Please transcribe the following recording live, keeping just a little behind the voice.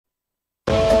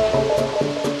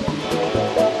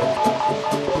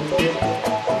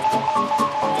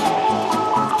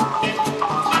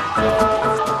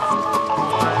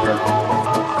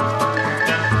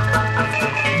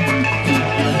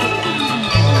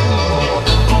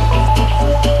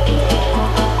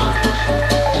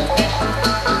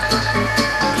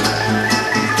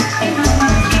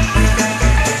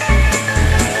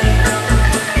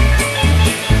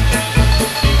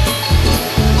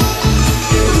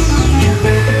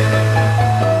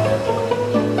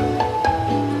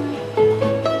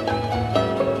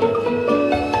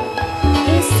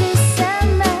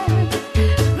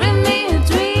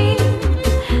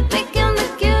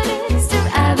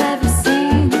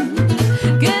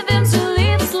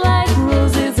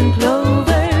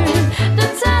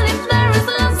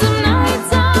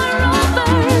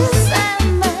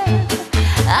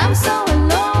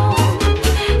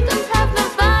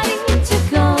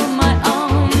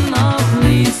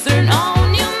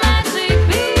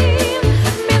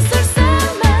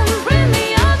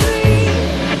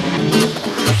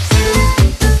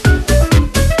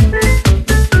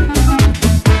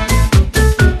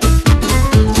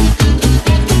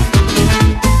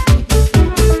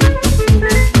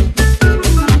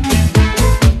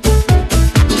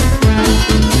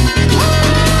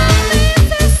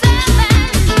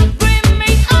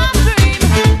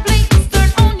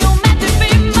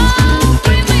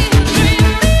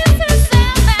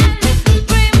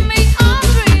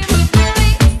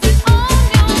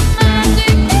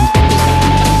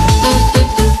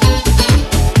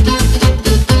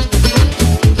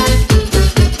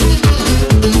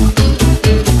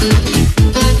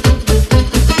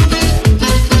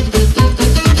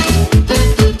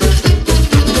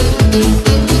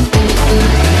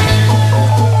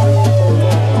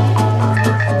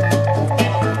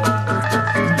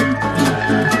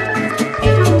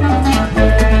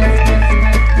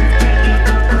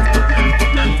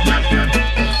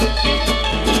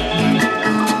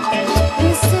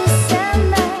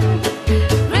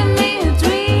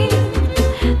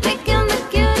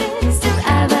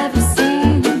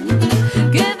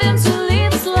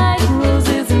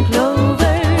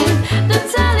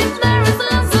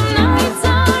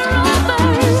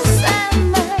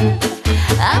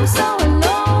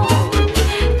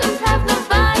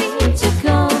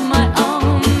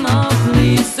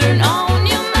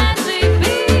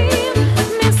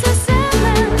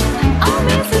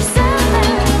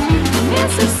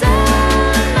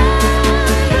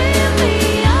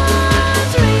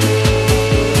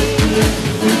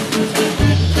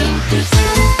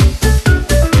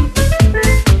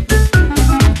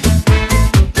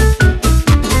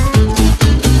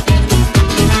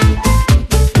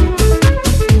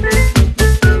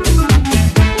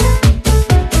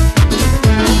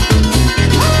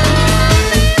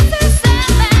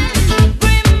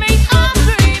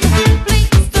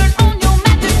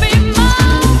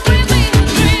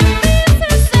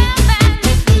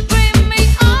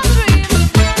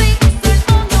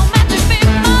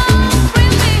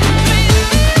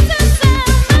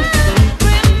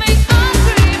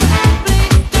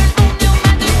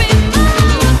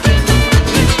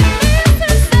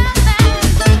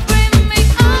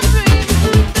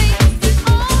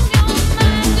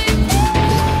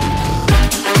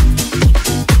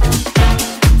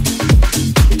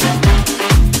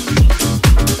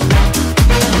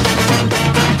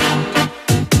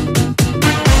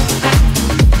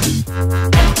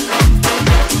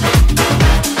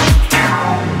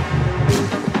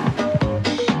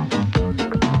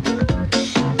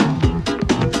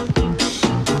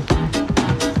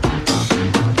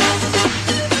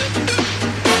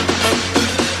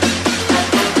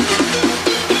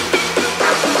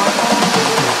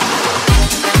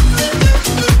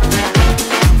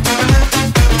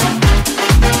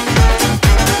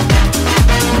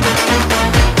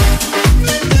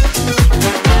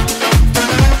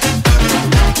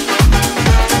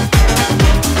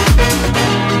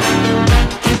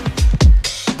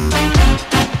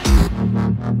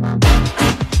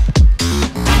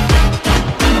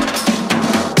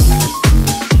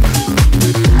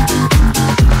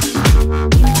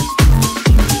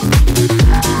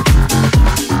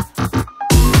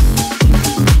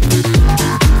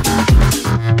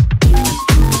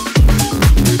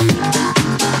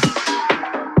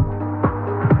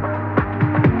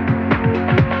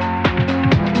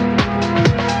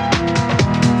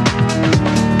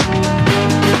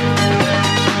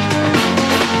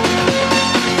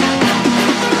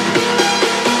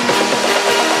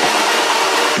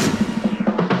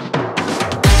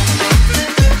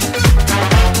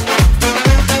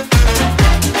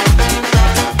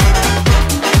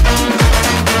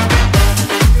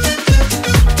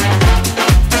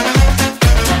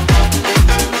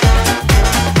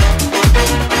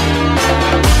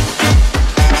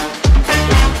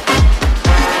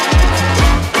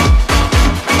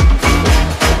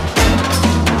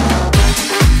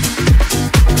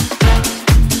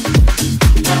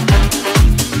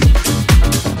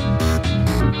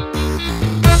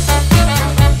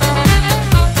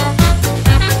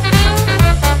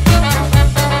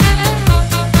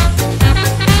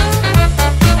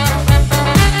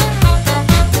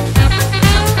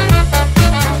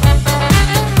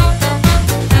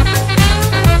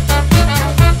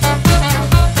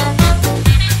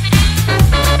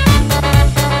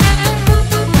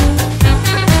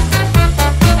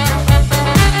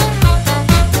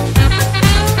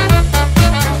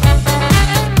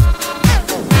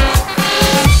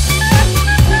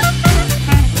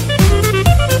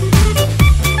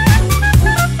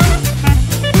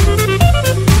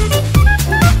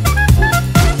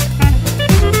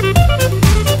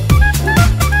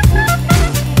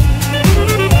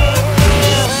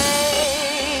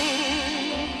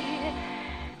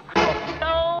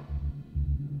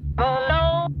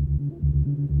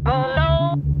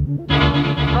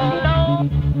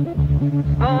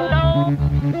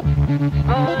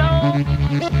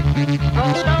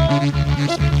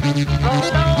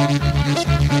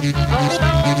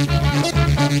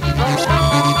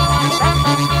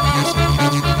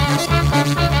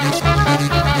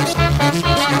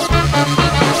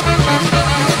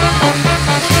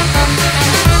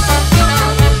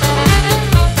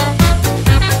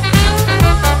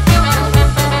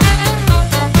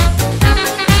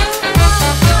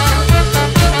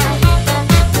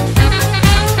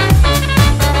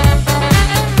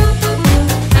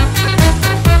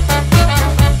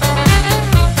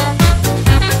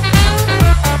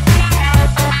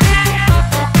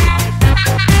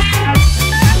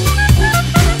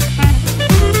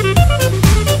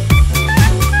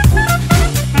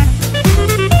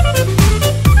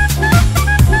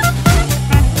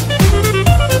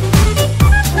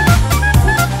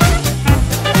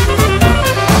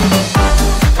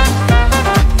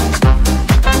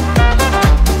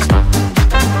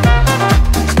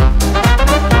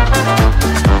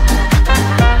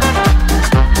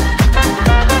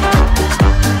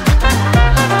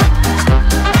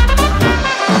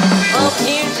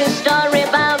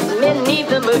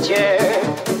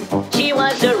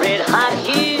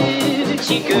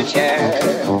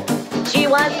She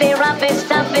was the roughest,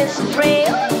 toughest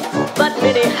trail, but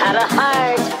Minnie had a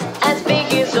heart as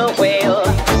big as a whale.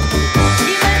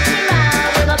 She went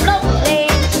around with a bloke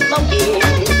named Smokey.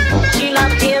 She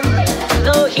loved him,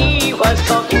 though he was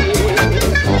cocky.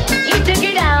 He took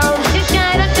her down to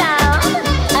Chinatown,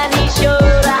 and he showed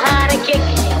her how to kick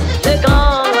the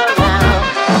gong around.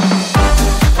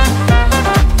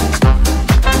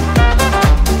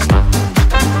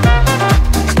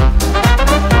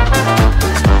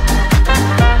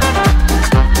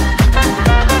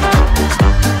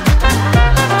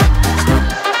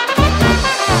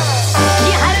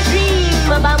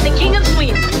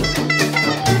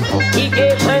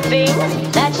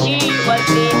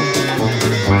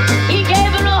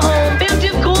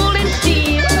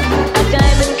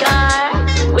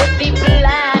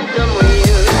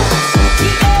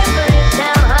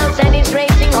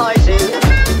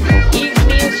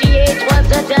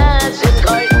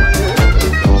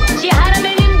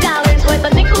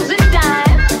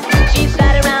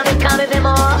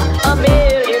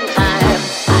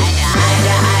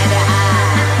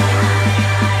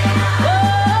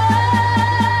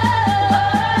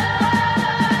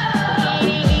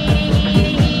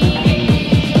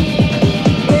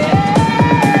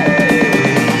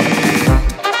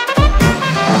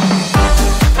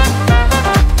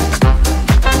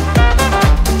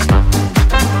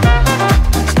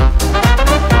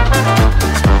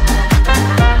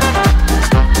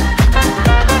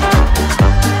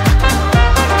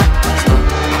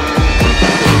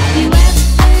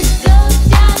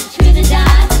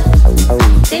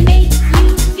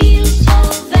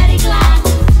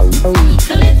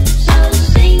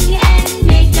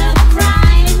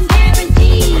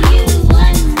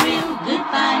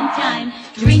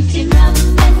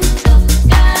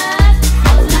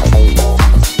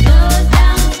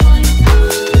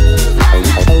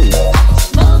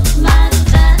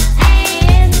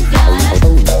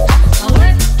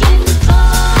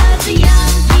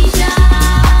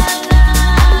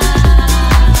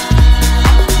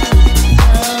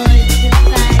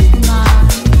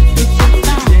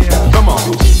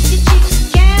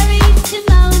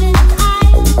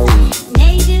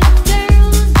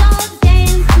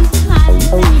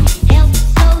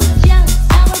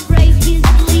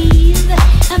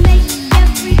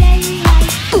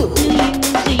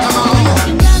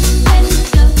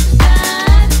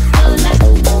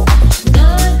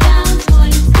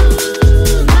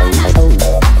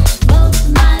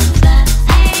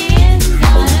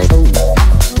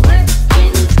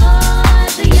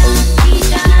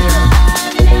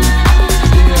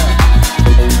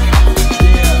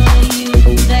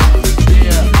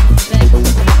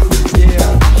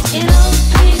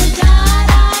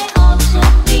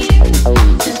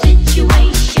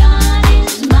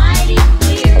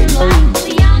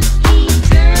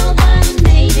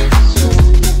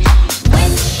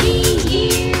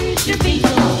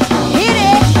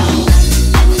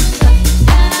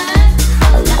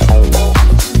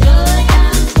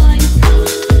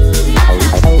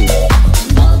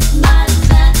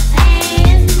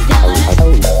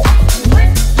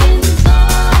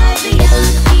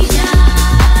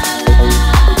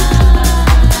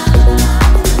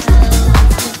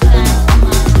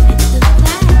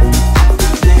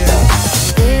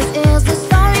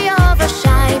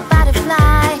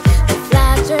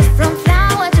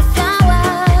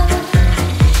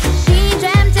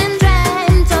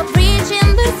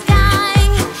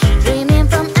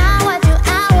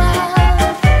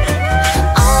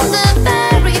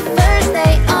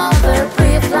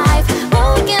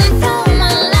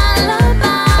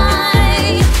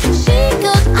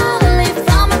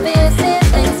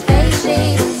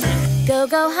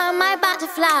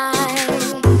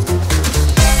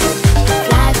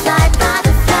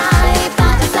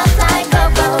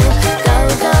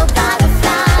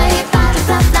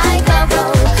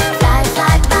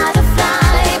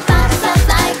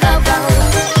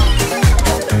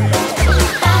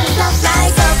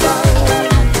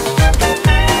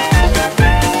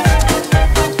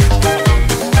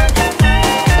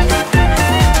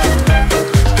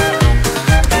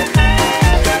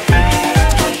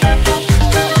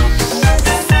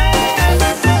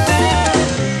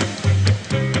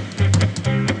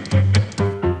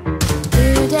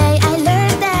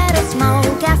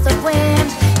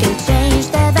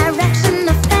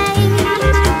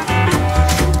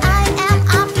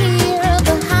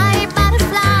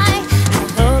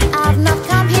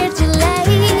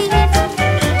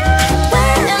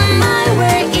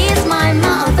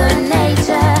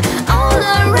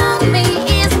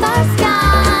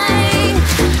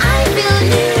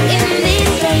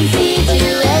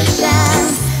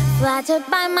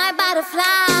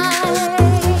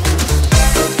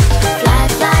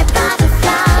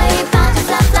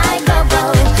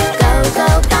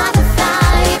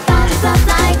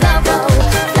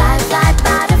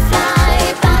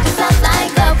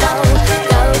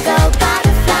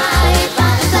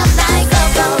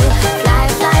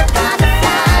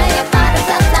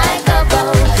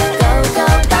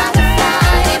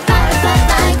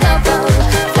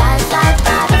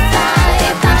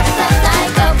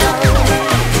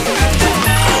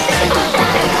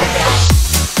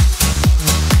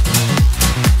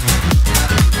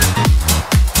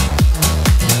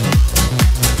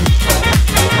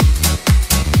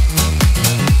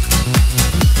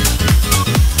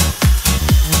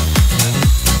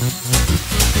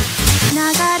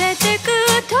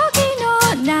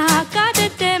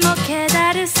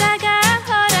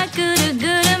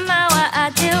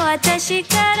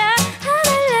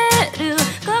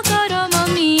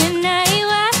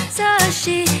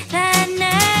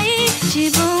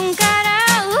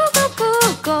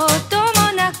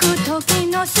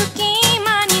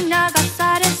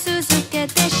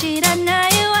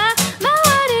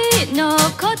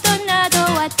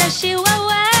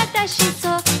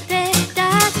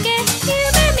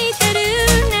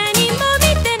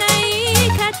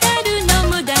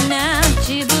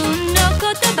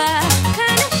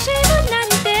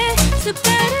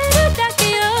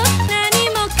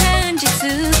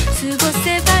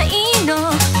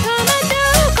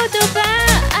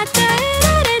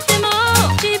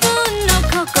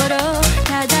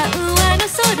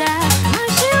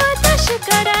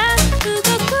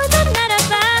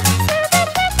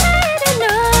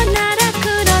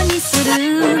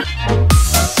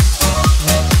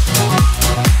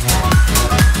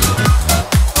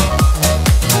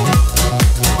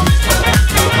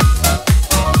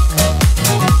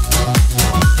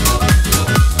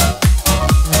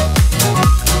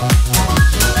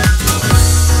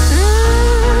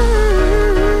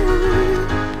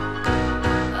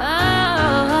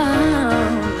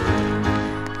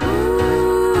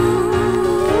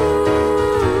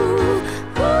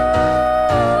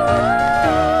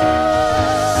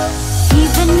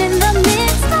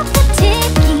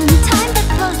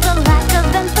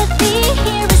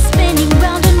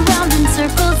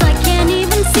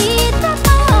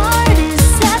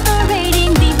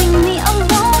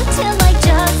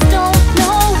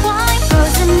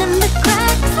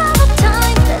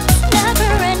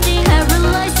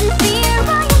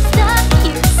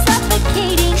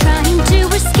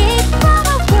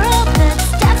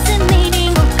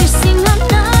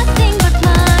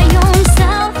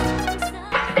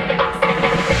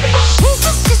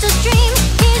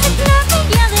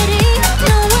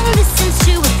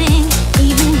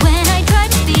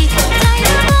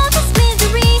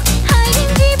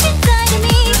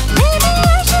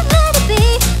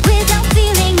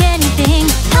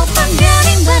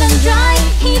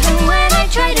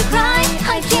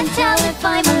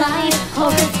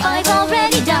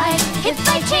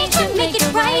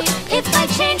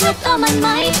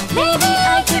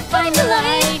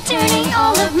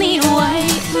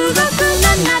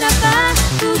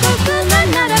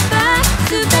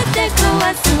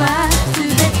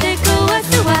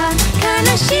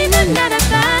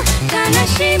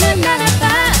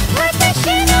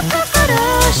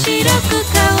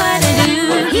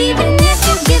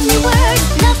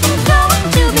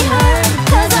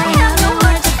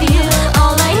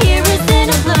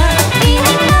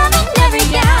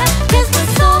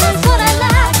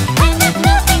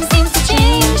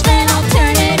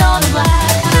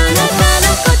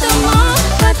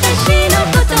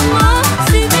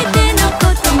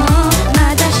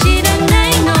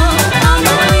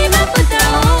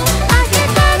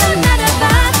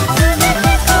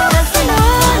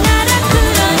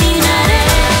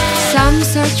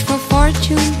 search for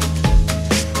fortune,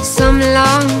 some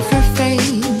long for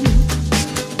fame.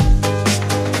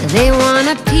 They want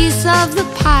a piece of the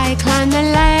pie, climb the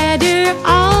ladder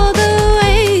all the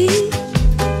way.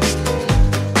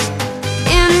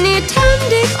 Any Tom,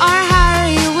 Dick, or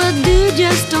Harry will do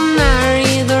just to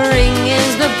marry. The ring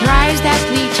is the prize that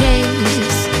we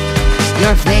chase.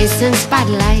 Your face in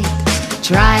spotlight,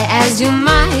 try as you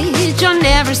might, you're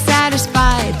never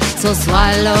satisfied. So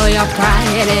swallow your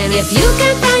pride, and if you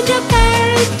can find your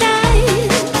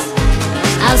paradise,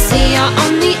 I'll see you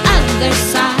on the other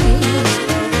side.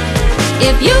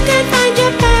 If you can find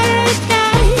your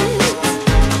paradise,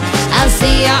 I'll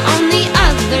see you on the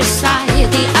other side.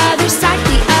 The other side,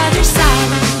 the other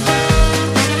side.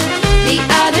 The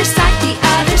other side, the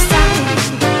other side.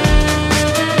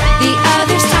 The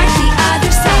other side, the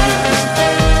other side.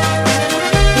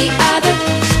 The other,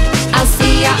 I'll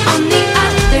see you on the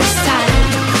other side.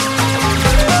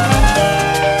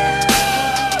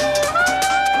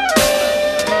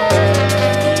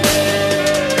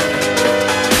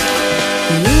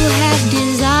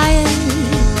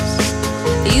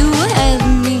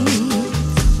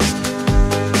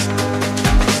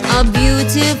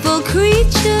 Beautiful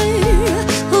creature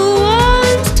who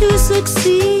wants to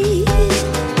succeed,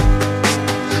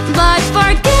 but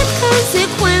forget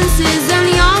consequences and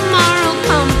your moral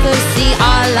compass. See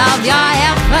all of your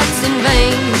efforts in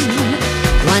vain.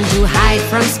 Want to hide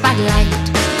from spotlight,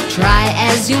 try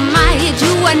as you might,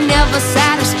 you were never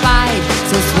satisfied.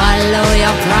 So swallow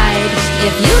your pride.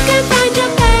 If you can find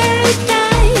your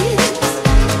paradise,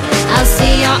 I'll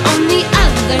see you on the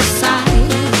other side.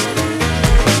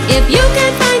 If you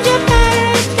can find your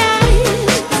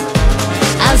paradise,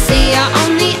 I'll see you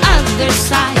on the other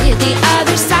side. The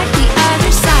other side, the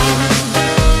other side.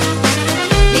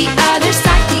 The other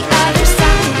side, the other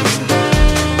side.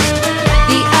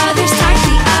 The other side,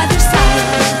 the other side.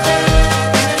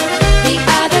 The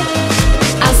other,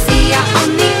 I'll see you on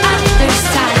the other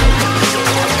side.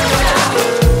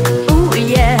 Ooh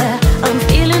yeah, I'm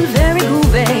feeling very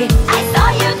groovy. I saw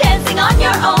you dancing on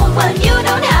your own. Well, you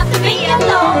don't have to be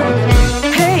alone.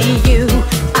 Hey you,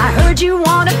 I heard you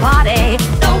want a party.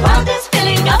 The world is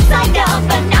feeling upside down,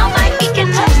 but now my feet can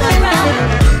touch the ground.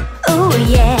 Ooh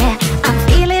yeah, I'm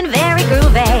feeling very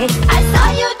groovy. I saw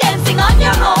you dancing on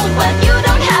your own. Well, you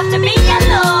don't have to be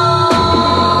alone.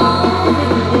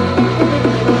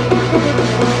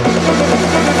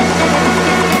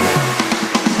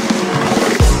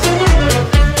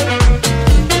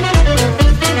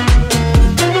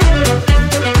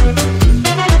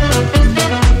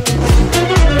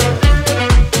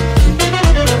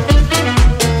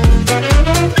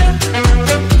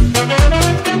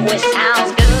 It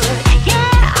sounds good,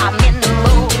 yeah, I'm in the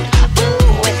mood.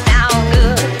 Ooh, it sounds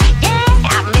good, yeah,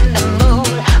 I'm in the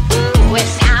mood. Ooh, it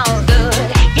sounds good,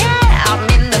 yeah, I'm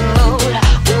in the mood.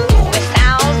 Ooh, it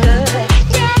sounds good,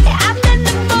 yeah, I'm in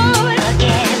the mood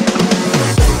again.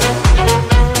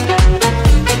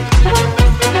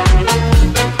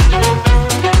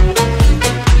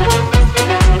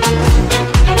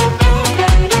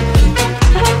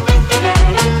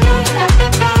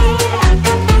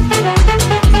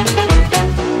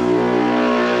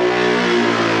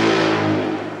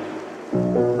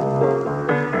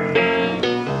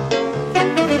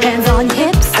 Hands on your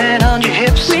hips, Hand on your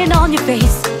hips, grin on your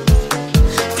face.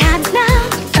 Time's now,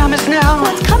 time is now.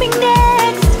 what's coming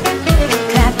next?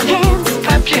 Clap your hands,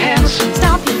 Clap your hands,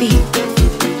 stomp your feet.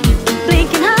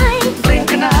 Blink an eye,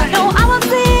 blink an eye. no, I won't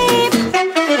sleep.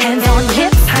 Hands on your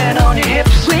hips, Hand on your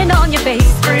hips, grin on your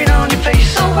face. green on your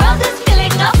face. The world is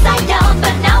feeling upside down,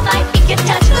 but now my feet can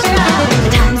touch the ground.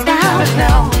 The time's Time is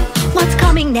now, now. what's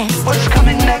coming next? What's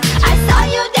coming next? I saw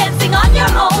you dancing on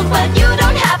your own, but you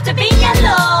don't have to be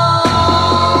alone.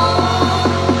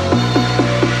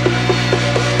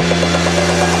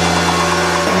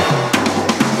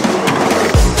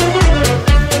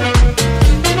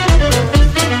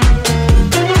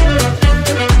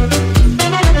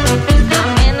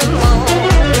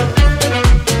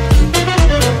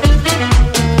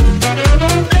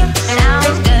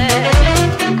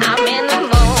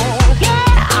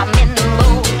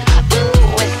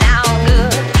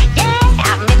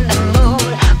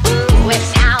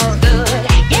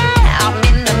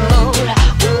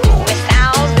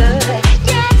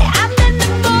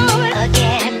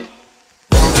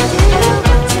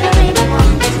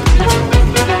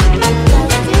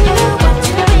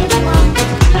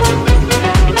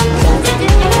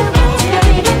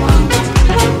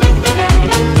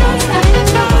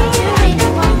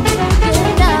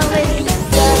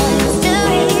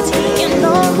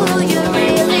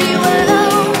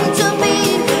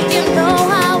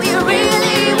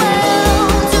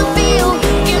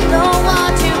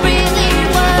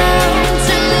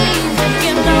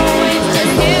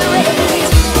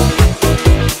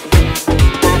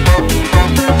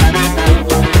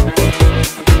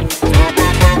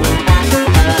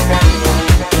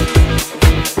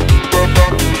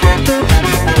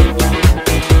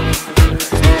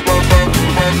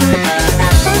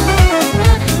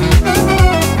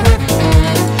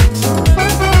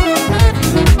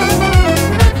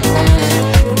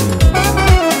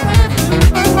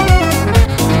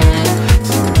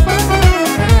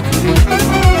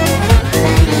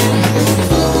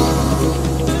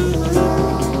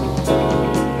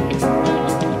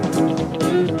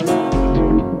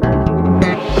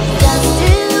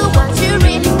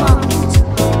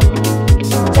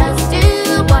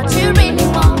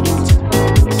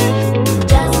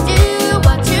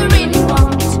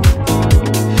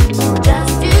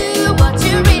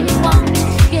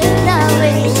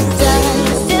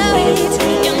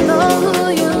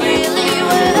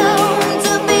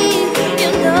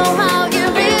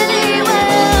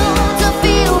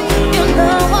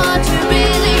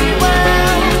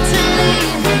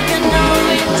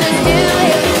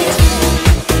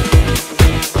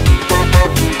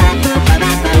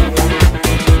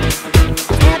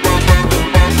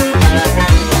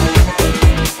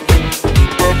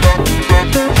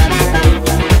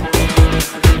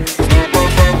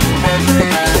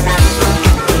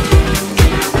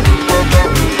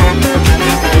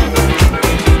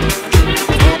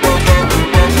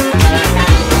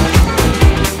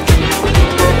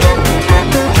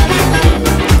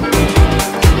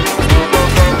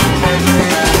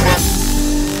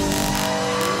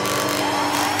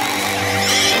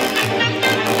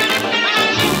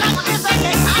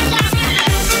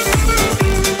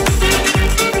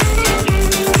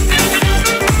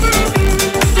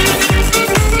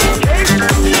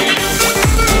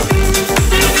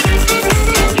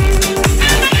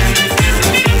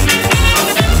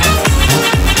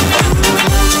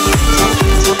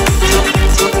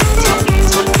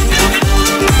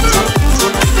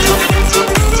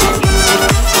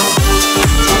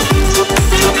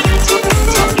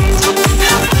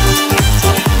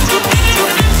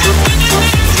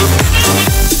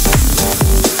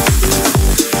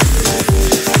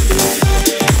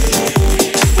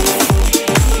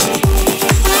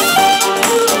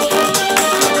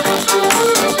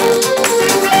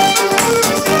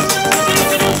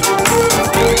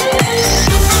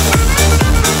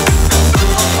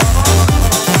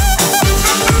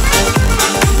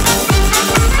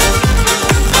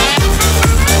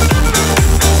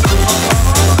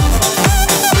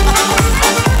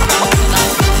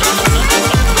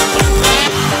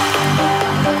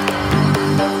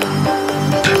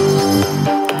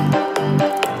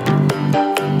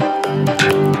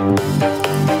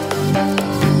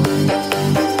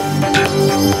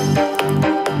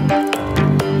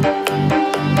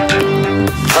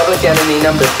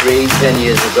 number 3 10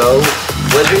 years ago,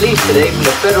 was released today from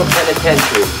the federal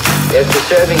penitentiary after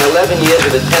serving 11 years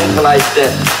of a 10-to-life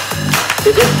sentence.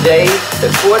 To this day,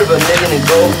 $250,000 in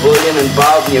gold bullion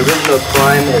involved in the original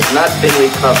crime has not been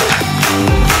recovered.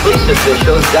 Police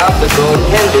officials doubt the gold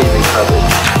can be recovered,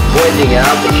 pointing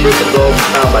out that should the gold be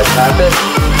found by Pappas,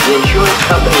 the insurance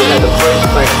company would have the first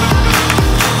claim.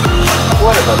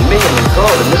 $250,000 in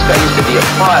gold, and this guy used to be a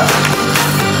father.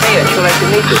 Hey, I'd sure like to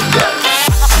meet this guy.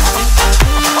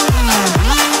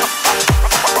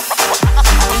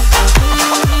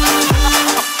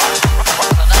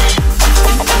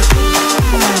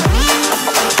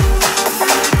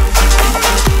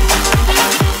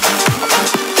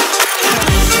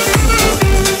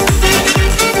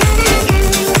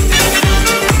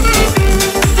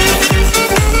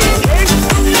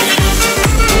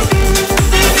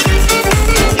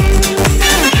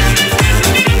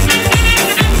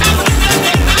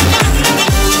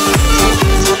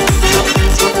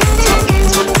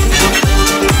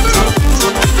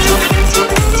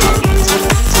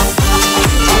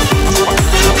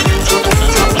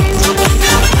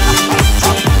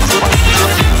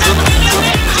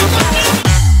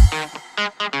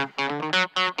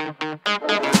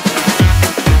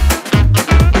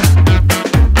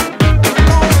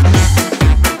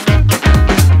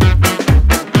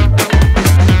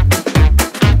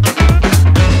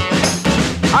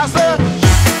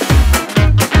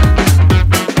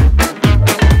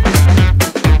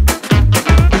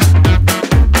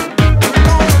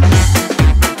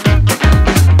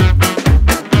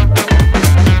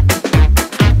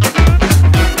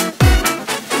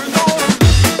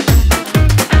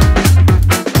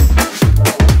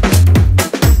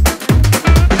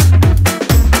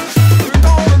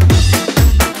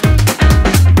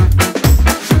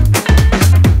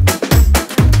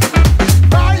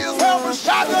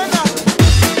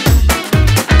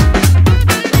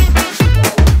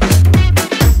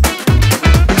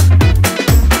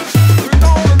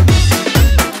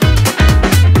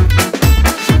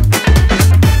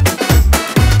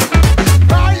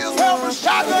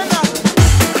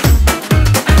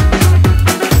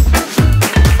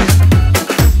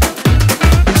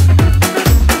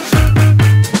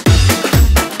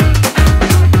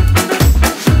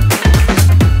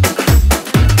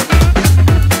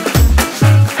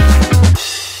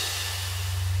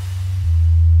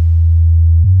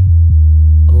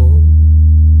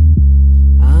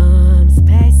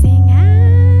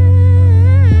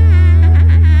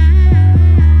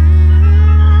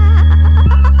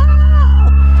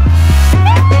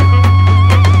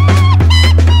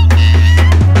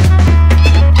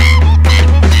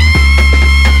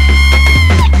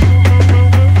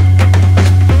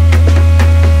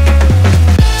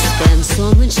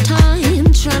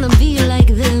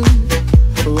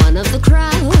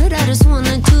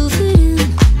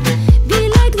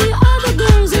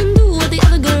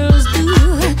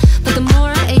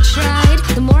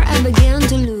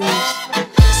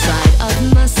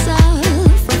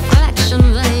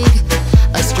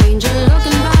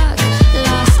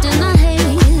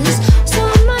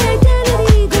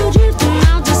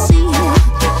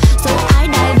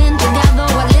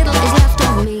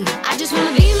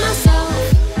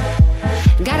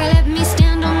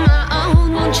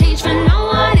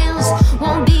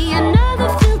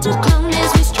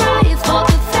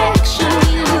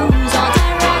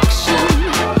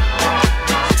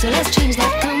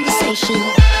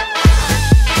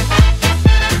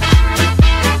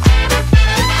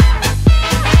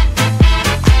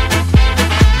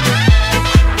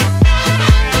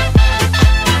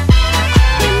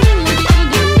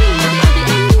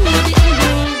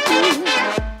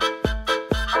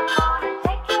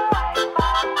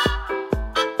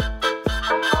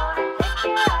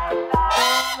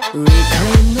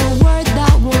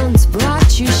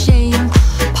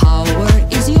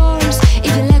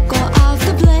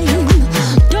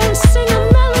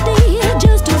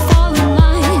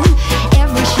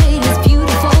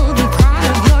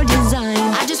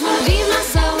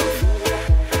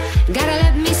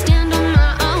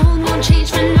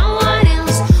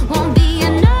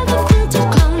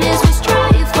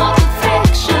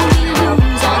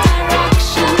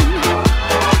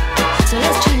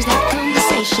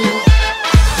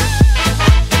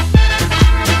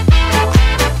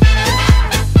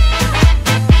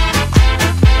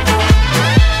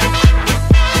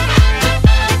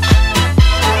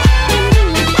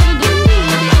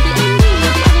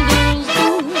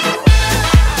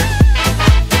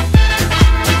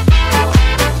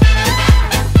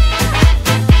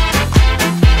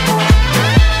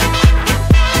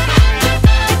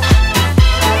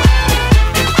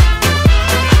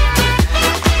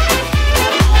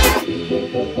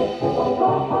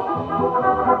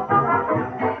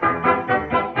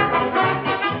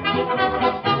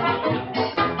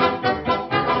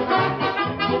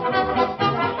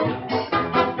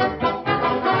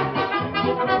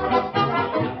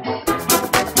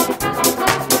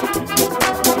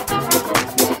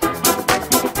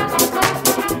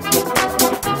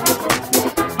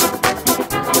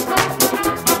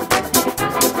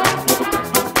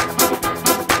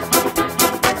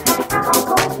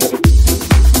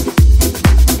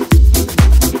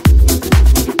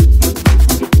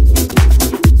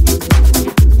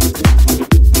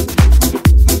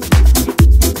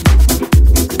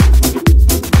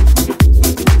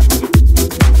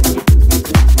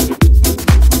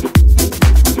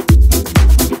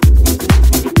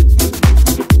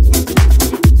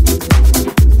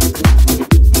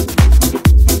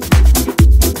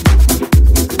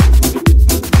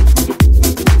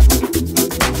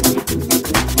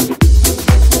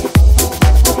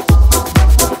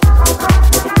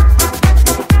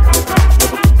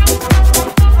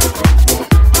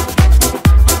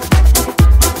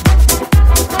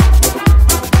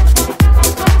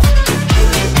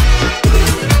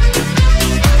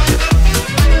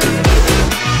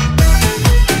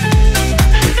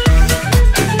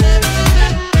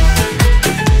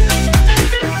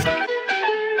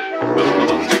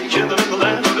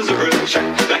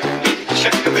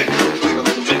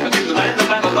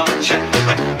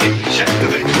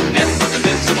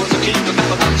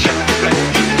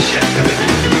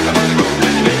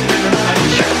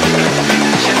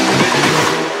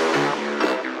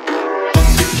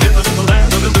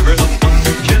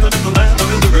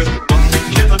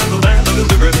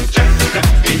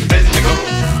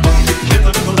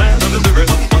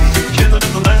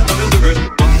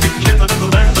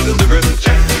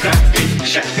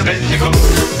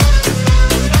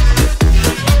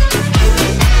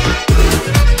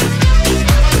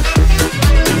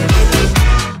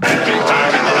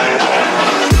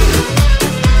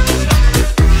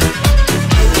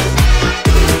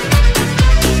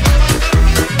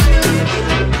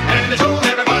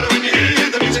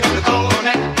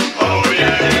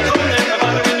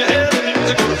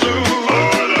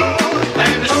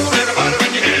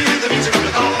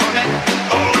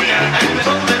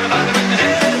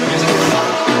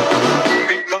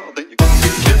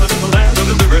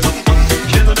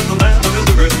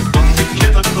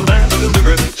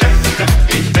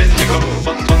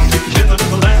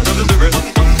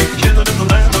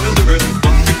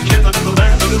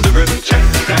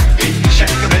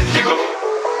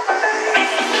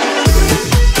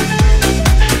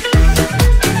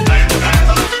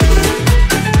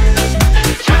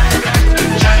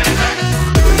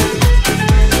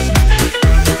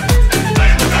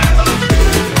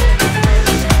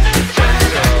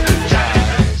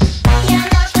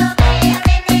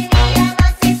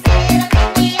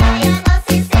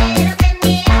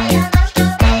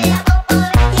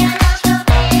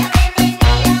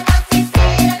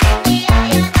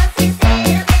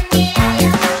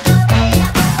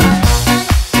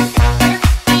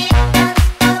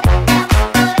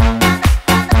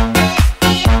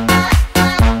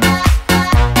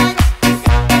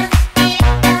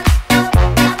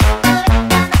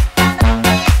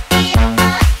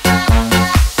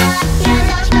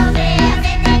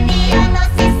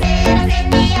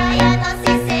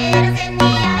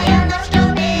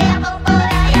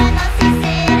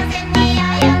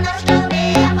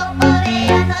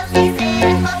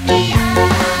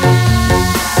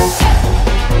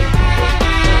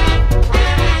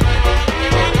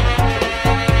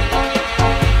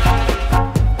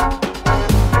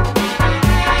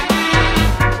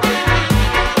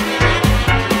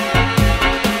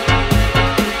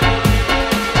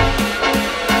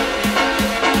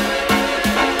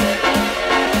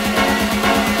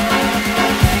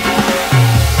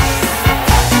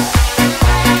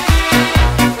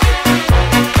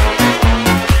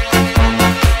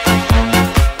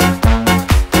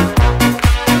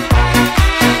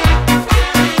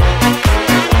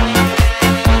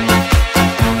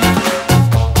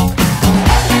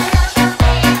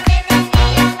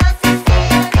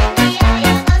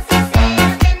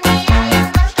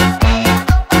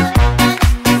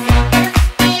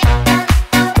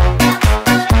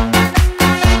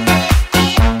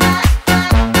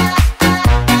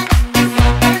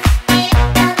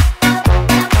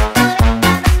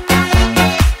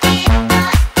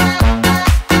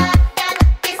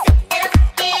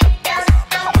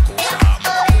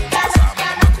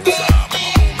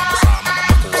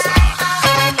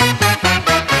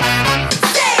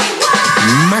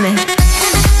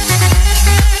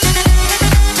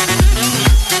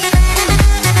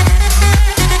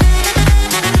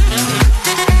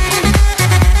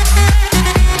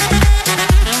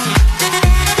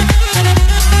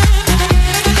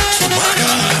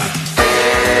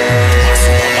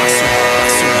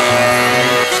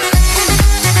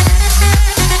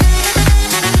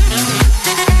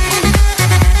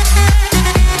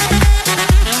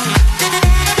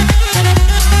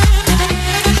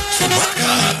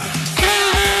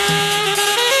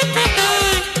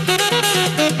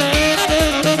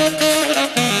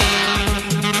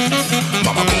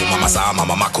 sa,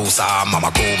 mama makusa, mama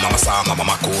ku, mama sa, mama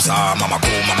makusa, mama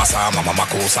ku, mama sa, mama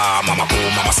makusa, mama ku,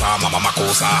 mama sa, mama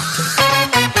makusa.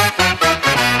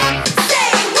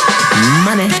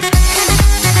 Money.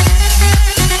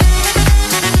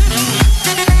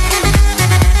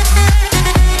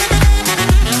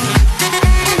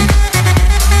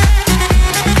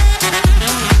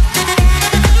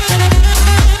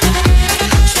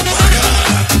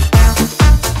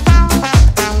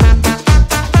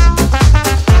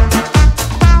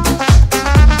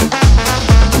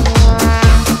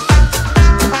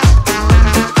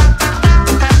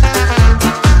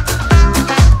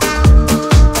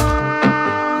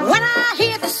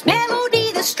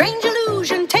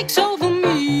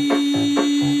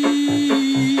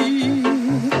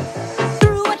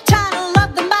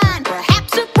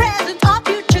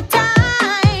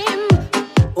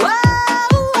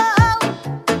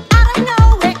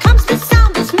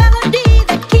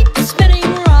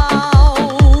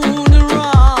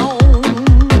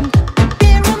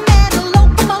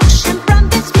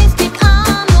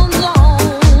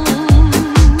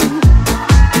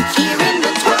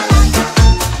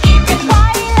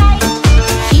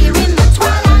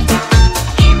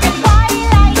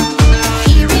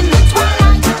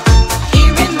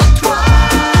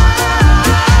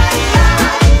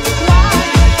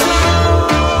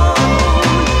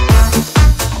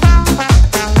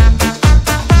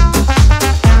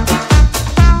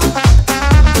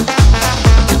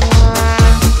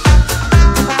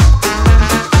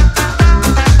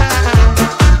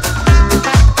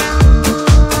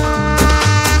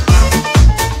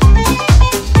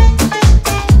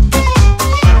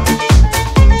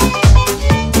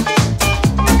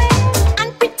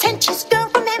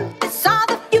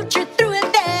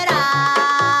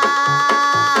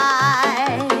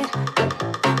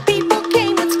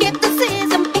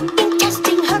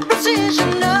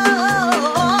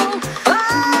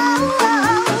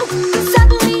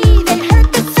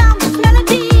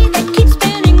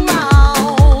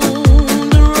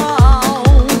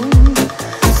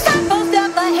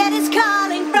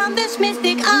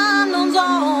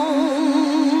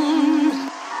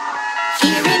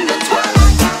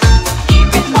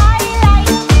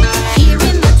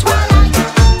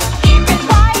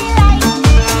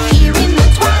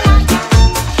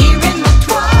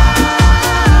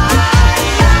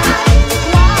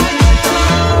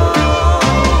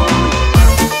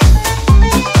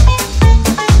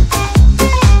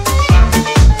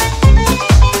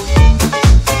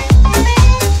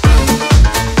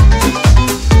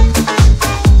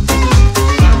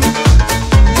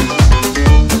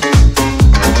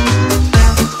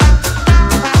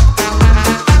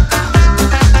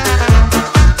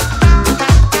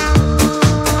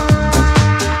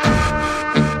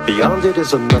 Beyond it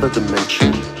is another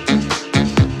dimension,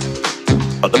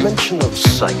 a dimension of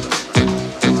sight,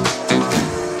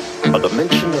 a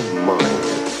dimension of mind.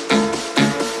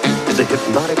 Is a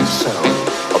hypnotic sound